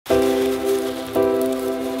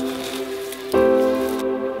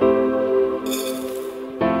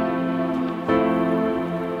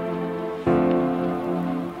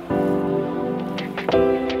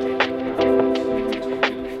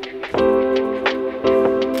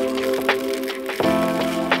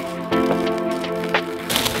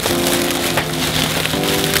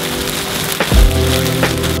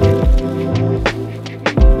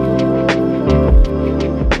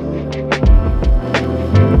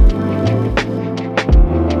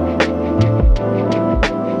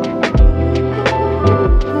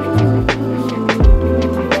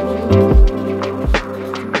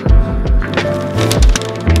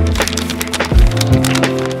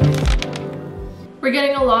We're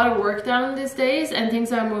getting a lot of work done these days and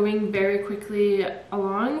things are moving very quickly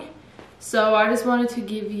along. So I just wanted to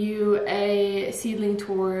give you a seedling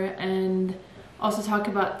tour and also talk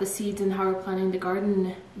about the seeds and how we're planning the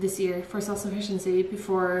garden this year for self-sufficiency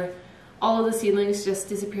before all of the seedlings just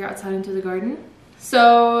disappear outside into the garden.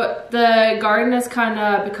 So the garden has kind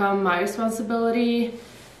of become my responsibility.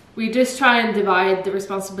 We just try and divide the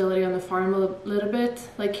responsibility on the farm a little bit.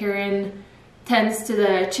 Like Kieran tends to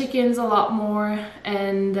the chickens a lot more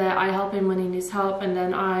and I help him when he needs help, and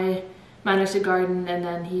then I manage the garden and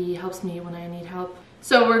then he helps me when I need help.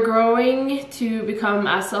 So we're growing to become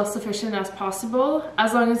as self-sufficient as possible,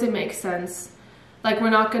 as long as it makes sense. Like,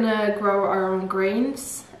 we're not gonna grow our own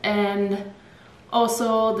grains, and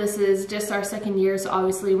also this is just our second year, so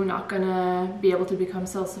obviously we're not gonna be able to become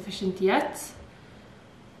self-sufficient yet.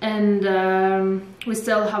 And we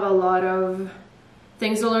still have a lot of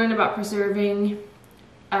things to learn about preserving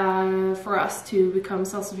for us to become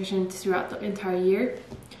self-sufficient throughout the entire year.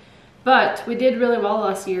 But we did really well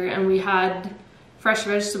last year and we had fresh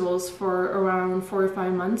vegetables for around 4 or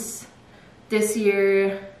 5 months. This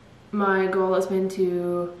year my goal has been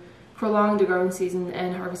to prolong the growing season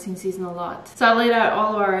and harvesting season a lot. So I laid out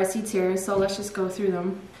all of our seeds here, so let's just go through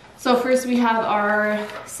them. So first we have our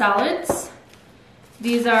salads.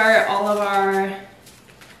 These are all of our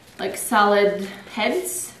like salad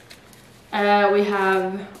heads. We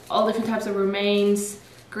have all different types of romaines,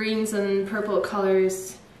 greens and purple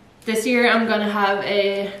colors. This year I'm gonna have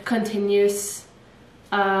a continuous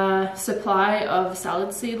supply of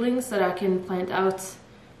salad seedlings that I can plant out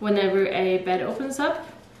whenever a bed opens up.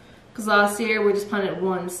 Because last year we just planted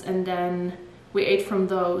once and then we ate from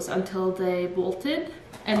those until they bolted.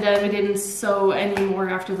 And then we didn't sow any more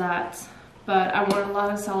after that. But I want a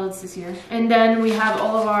lot of salads this year. And then we have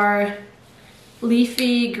all of our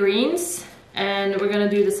leafy greens, and we're gonna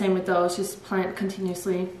do the same with those, just plant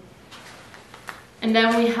continuously. And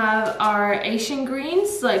then we have our Asian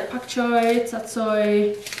greens like pak choi,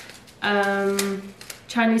 tsatsoi,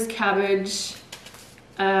 Chinese cabbage.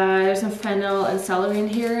 There's some fennel and celery in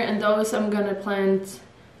here, and those I'm gonna plant,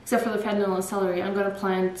 except for the fennel and celery, I'm gonna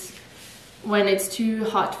plant when it's too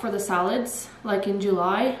hot for the salads, like in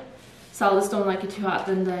July. Salads don't like it too hot,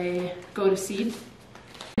 then they go to seed.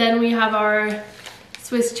 Then we have our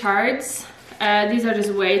Swiss chards. These are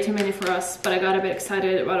just way too many for us, but I got a bit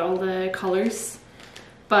excited about all the colors.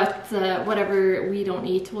 But whatever we don't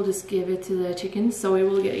eat, we'll just give it to the chickens, so it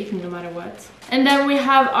will get eaten no matter what. And then we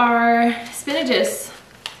have our spinaches.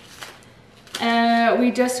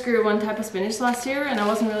 We just grew one type of spinach last year and I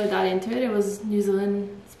wasn't really that into it. It was New Zealand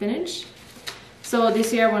spinach. So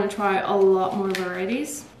this year I want to try a lot more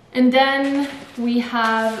varieties. And then we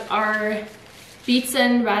have our beets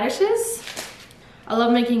and radishes. I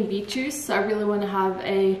love making beet juice, so I really want to have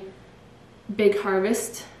a big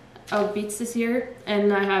harvest of beets this year.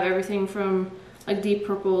 And I have everything from like deep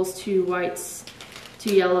purples to whites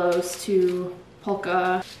to yellows to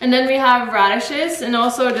polka. And then we have radishes and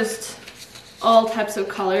also just all types of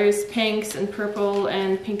colors, pinks and purple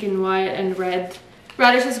and pink and white and red.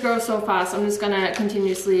 Radishes grow so fast, I'm just gonna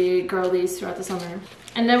continuously grow these throughout the summer.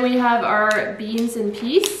 And then we have our beans and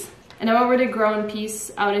peas. And I've already grown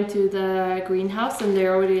peas out into the greenhouse and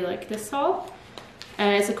they're already like this tall.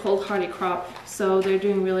 And it's a cold hardy crop, so they're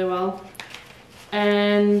doing really well.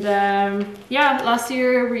 And yeah, last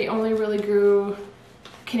year we only really grew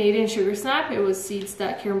Canadian sugar snap. It was seeds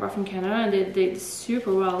that Kieran brought from Canada and they did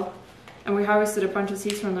super well. And we harvested a bunch of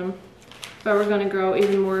seeds from them. But we're gonna grow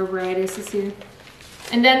even more varieties this year.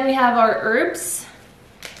 And then we have our herbs.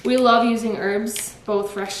 We love using herbs,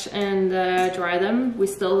 both fresh and dry them. We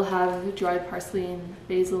still have dried parsley and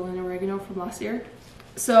basil and oregano from last year.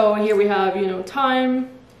 So here we have, you know, thyme,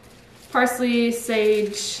 parsley,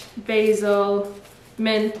 sage, basil,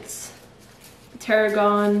 mint,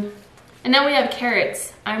 tarragon. And then we have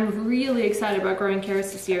carrots. I'm really excited about growing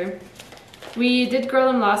carrots this year. We did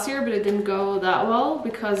grow them last year, but it didn't go that well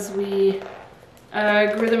because we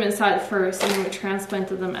grew them inside first and then we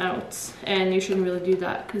transplanted them out. And you shouldn't really do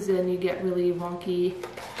that because then you get really wonky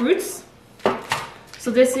roots.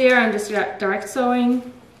 So this year I'm just direct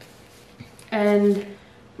sowing. And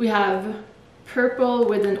we have purple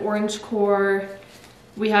with an orange core.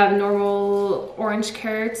 We have normal orange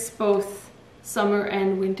carrots, both summer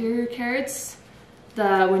and winter carrots.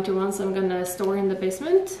 The winter ones I'm gonna store in the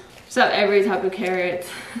basement. So every type of carrot.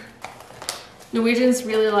 Norwegians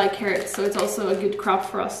really like carrots, so it's also a good crop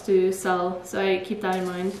for us to sell, so I keep that in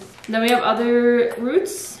mind. Then we have other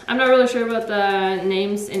roots. I'm not really sure about the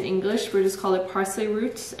names in English. We just call it parsley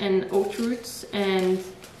roots and oat roots and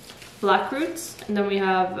black roots. And then we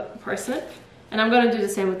have parsnip. And I'm gonna do the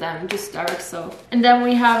same with them, just direct sow. And then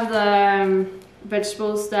we have the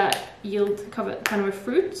vegetables that yield kind of a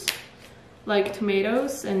fruit, like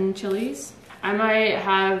tomatoes and chilies. I might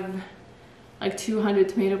have like 200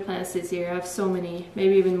 tomato plants this year. I have so many,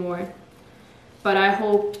 maybe even more. But I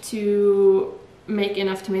hope to make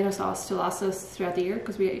enough tomato sauce to last us throughout the year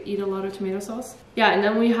because we eat a lot of tomato sauce. Yeah, and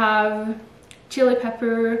then we have chili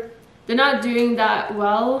pepper. They're not doing that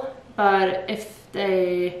well, but if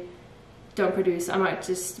they don't produce, I might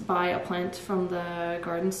just buy a plant from the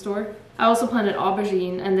garden store. I also planted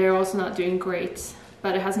aubergine and they're also not doing great,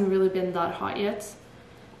 but it hasn't really been that hot yet.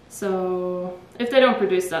 So if they don't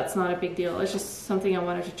produce, that's not a big deal. It's just something I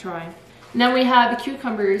wanted to try. And then we have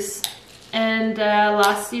cucumbers. And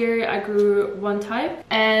last year I grew one type,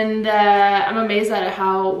 and I'm amazed at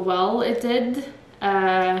how well it did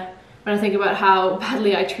when I think about how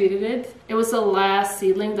badly I treated it. It was the last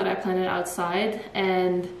seedling that I planted outside,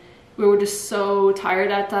 and we were just so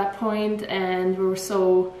tired at that point and we were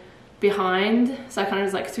so behind, so I kind of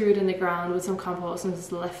just like threw it in the ground with some compost and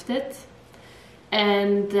just left it.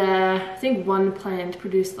 And I think one plant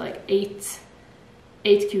produced like eight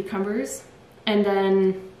cucumbers, and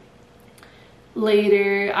then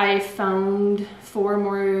later I found 4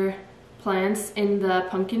 more plants in the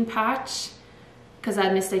pumpkin patch because I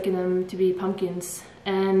had mistaken them to be pumpkins,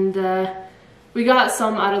 and we got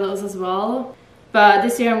some out of those as well. But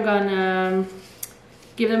this year I'm gonna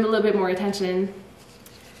give them a little bit more attention.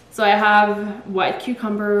 So I have white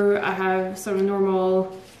cucumber, I have sort of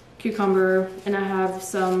normal cucumber, and I have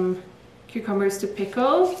some cucumbers to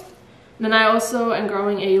pickle. And then I also am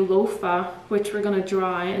growing a lofa, which we're gonna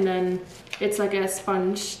dry, and then it's like a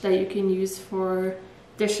sponge that you can use for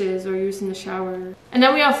dishes or use in the shower. And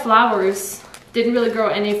then we have flowers. Didn't really grow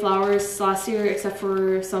any flowers last year except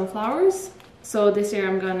for sunflowers. So this year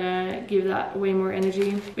I'm gonna give that way more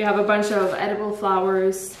energy. We have a bunch of edible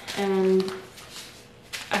flowers, and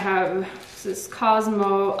I have this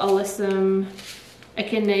Cosmo, Alyssum,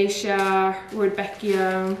 Echinacea,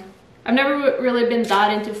 Rudbeckia. I've never really been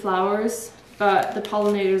that into flowers, but the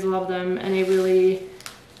pollinators love them and it really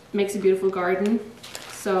makes a beautiful garden.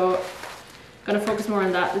 So I'm gonna focus more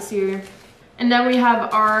on that this year. And then we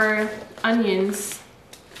have our onions.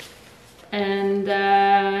 And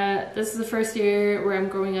this is the first year where I'm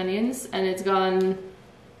growing onions, and it's gone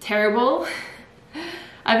terrible.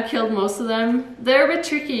 I've killed most of them. They're a bit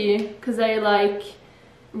tricky because they like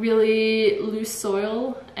really loose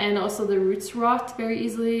soil, and also the roots rot very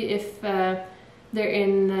easily if they're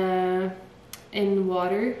in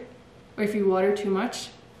water, or if you water too much.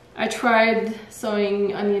 I tried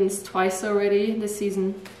sowing onions twice already this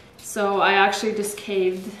season, so I actually just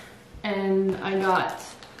caved and I got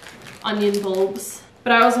onion bulbs.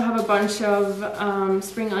 But I also have a bunch of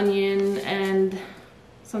spring onion and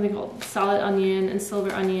something called salad onion and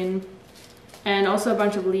silver onion, and also a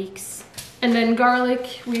bunch of leeks. And then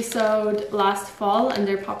garlic we sowed last fall and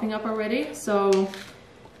they're popping up already, so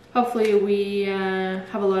hopefully we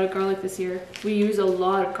have a lot of garlic this year. We use a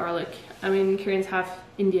lot of garlic. I mean, Kieran's half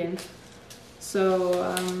Indian,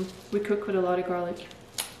 so we cook with a lot of garlic.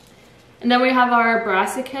 And then we have our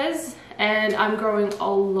brassicas, and I'm growing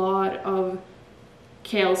a lot of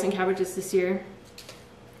kales and cabbages this year.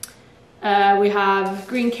 We have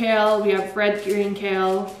green kale, we have red green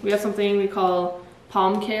kale, we have something we call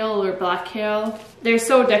palm kale or black kale. They're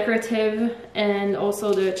so decorative, and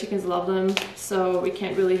also the chickens love them, so we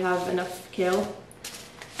can't really have enough kale.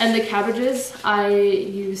 And the cabbages I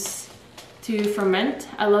use to ferment.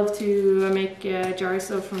 I love to make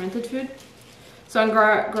jars of fermented food. So I'm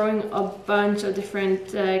growing a bunch of different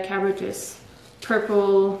cabbages.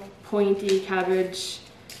 Purple, pointy cabbage,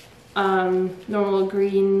 normal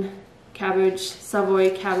green cabbage,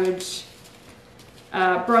 Savoy cabbage,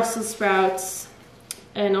 Brussels sprouts,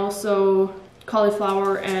 and also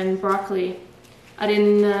cauliflower and broccoli. I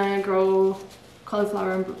didn't grow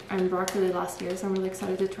cauliflower and broccoli last year, so I'm really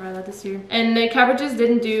excited to try that this year. And the cabbages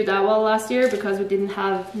didn't do that well last year because we didn't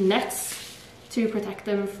have nets to protect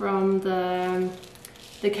them from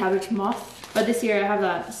the cabbage moth. But this year I have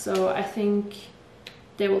that, so I think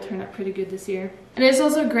they will turn out pretty good this year. And it's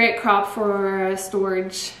also a great crop for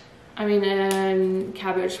storage. I mean,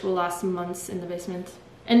 cabbage will last months in the basement.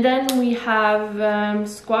 And then we have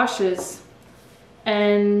squashes.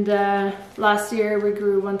 And last year we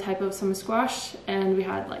grew one type of summer squash, and we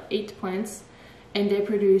had like 8 plants, and they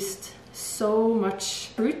produced so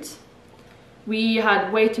much fruit. We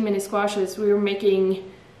had way too many squashes. We were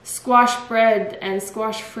making squash bread and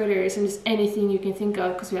squash fritters and just anything you can think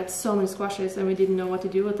of because we had so many squashes and we didn't know what to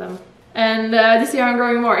do with them. And this year I'm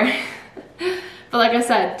growing more. But like I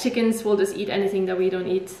said, chickens will just eat anything that we don't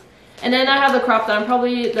eat. And then I have the crop that I'm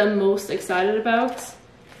probably the most excited about,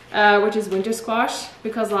 which is winter squash,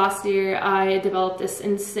 because last year I developed this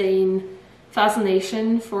insane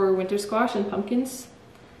fascination for winter squash and pumpkins.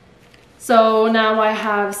 So now I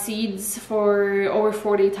have seeds for over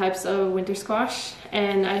 40 types of winter squash,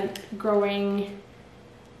 and I'm growing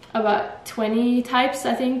about 20 types,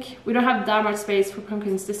 I think. We don't have that much space for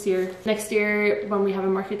pumpkins this year. Next year, when we have a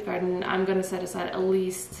market garden, I'm gonna set aside at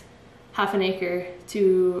least half an acre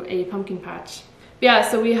to a pumpkin patch. But yeah,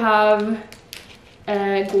 so we have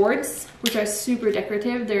gourds, which are super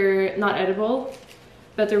decorative. They're not edible,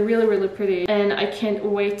 but they're really, really pretty. And I can't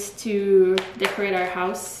wait to decorate our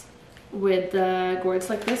house with gourds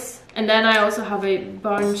like this. And then I also have a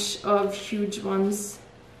bunch of huge ones,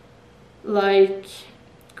 like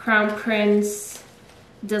Crown Prince,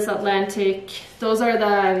 Des Atlantic. Those are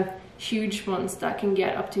the huge ones that can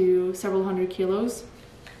get up to several hundred kilos.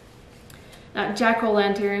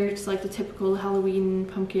 Jack-o'-lantern, which is like the typical Halloween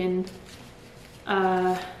pumpkin.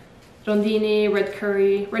 Rondini, red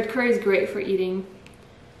curry. Red curry is great for eating.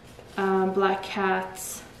 Black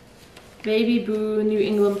cat, baby boo, New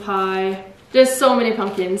England pie. There's so many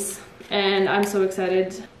pumpkins, and I'm so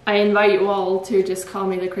excited. I invite you all to just call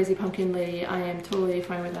me the crazy pumpkin lady. I am totally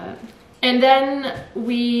fine with that. And then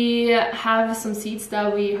we have some seeds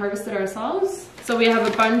that we harvested ourselves. So we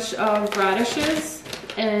have a bunch of radishes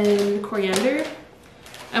and coriander.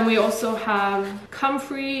 And we also have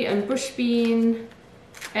comfrey and bush bean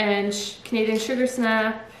and Canadian sugar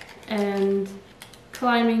snap and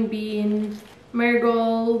climbing bean,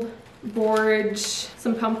 marigold, borage,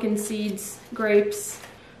 some pumpkin seeds, grapes.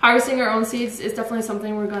 Harvesting our own seeds is definitely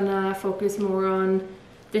something we're gonna focus more on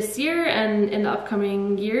this year and in the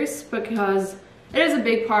upcoming years, because it is a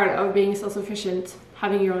big part of being self-sufficient,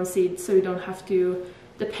 having your own seeds, so you don't have to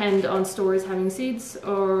depend on stores having seeds,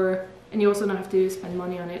 and you also don't have to spend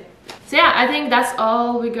money on it. So yeah, I think that's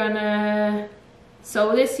all we're gonna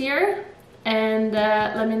sow this year, and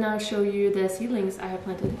let me now show you the seedlings I have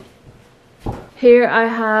planted. Here I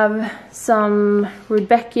have some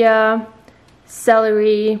rudbeckia,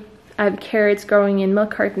 celery, I have carrots growing in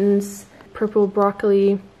milk cartons, purple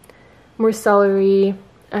broccoli, more celery,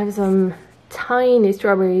 I have some tiny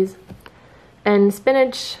strawberries, and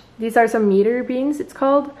spinach. These are some meter beans, it's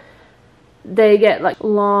called. They get like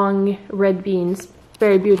long red beans,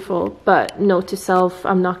 very beautiful, but note to self,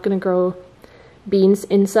 I'm not gonna grow beans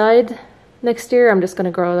inside next year. I'm just gonna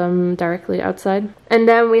grow them directly outside. And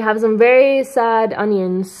then we have some very sad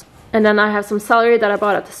onions. And then I have some celery that I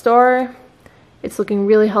bought at the store. It's looking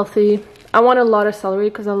really healthy. I want a lot of celery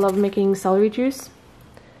because I love making celery juice.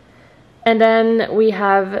 And then we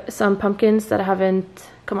have some pumpkins that haven't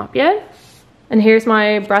come up yet. And here's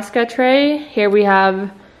my brassica tray. Here we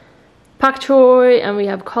have pak choy, and we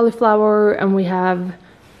have cauliflower, and we have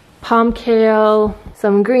palm kale,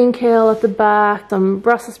 some green kale at the back, some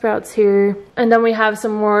Brussels sprouts here. And then we have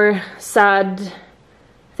some more sad,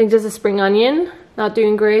 I think this is spring onion, not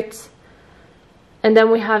doing great. And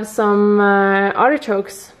then we have some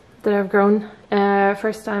artichokes that I've grown,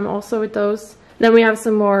 first time also with those. Then we have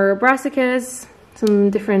some more brassicas,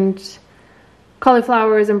 some different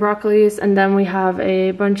cauliflowers and broccolis, and then we have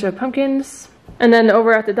a bunch of pumpkins. And then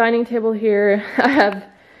over at the dining table here, I have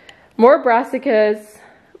more brassicas,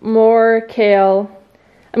 more kale.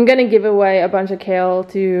 I'm gonna give away a bunch of kale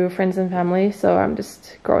to friends and family, so I'm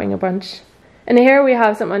just growing a bunch. And here we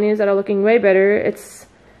have some onions that are looking way better.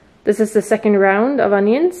 This is the second round of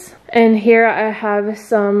onions. And here I have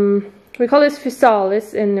some, we call this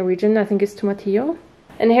physalis in Norwegian, I think it's tomatillo.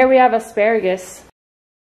 And here we have asparagus.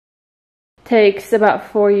 Takes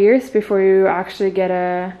about 4 years before you actually get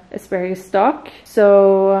a asparagus stalk.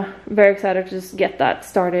 So very excited to just get that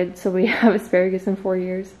started so we have asparagus in 4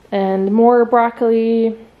 years. And more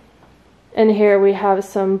broccoli. And here we have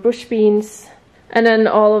some bush beans. And then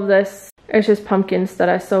all of this is just pumpkins that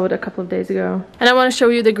I sowed a couple of days ago. And I want to show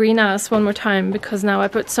you the greenhouse one more time because now I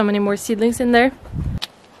put so many more seedlings in there.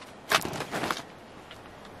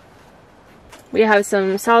 We have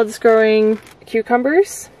some salads growing,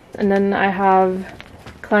 cucumbers. And then I have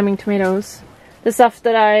climbing tomatoes. The stuff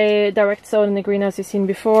that I direct sowed in the greenhouse you've seen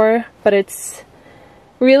before, but it's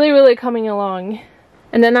really, really coming along.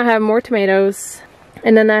 And then I have more tomatoes.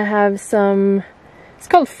 And then I have some, it's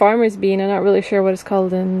called farmer's bean, I'm not really sure what it's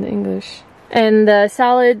called in English. And the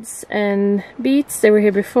salads and beets, they were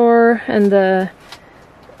here before, and the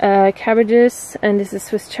cabbages, and this is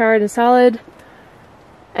Swiss chard and salad.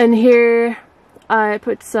 And here I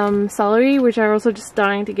put some celery, which are also just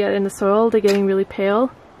dying to get in the soil. They're getting really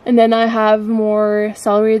pale. And then I have more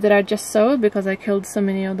celery that I just sowed because I killed so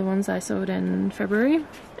many of the ones I sowed in February.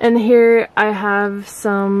 And here I have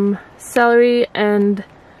some celery and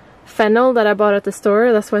fennel that I bought at the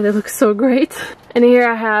store. That's why they look so great. And here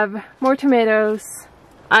I have more tomatoes.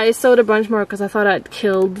 I sowed a bunch more because I thought I'd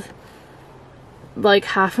killed like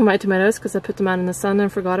half of my tomatoes because I put them out in the sun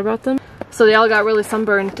and forgot about them. So they all got really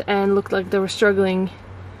sunburnt and looked like they were struggling.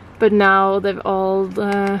 But now they've all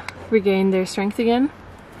regained their strength again.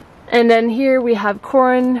 And then here we have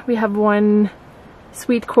corn. We have one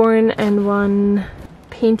sweet corn and one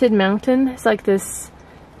painted mountain. It's like this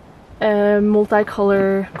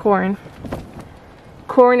multicolor corn.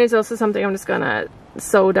 Corn is also something I'm just gonna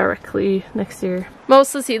sow directly next year.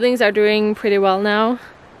 Most of the seedlings are doing pretty well now,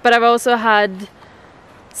 but I've also had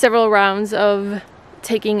several rounds of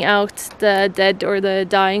taking out the dead or the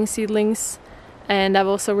dying seedlings, and I've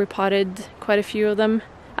also repotted quite a few of them.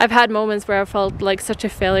 I've had moments where I felt like such a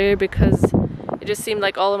failure because it just seemed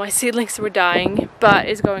like all of my seedlings were dying, but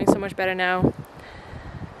it's going so much better now.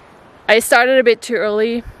 I started a bit too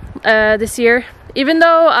early this year. Even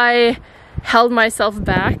though I held myself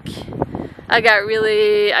back, I get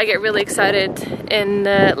really excited in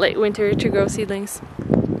late winter to grow seedlings.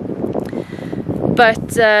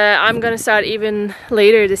 But I'm gonna start even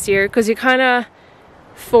later this year because you're kind of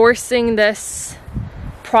forcing this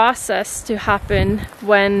process to happen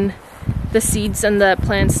when the seeds and the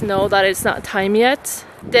plants know that it's not time yet.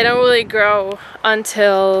 They don't really grow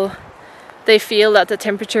until they feel that the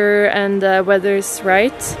temperature and the weather is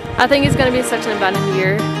right. I think it's gonna be such an abundant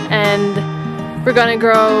year, and we're gonna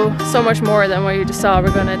grow so much more than what you just saw.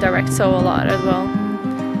 We're gonna direct sow a lot as well.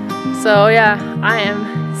 So yeah, I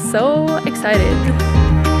am so excited.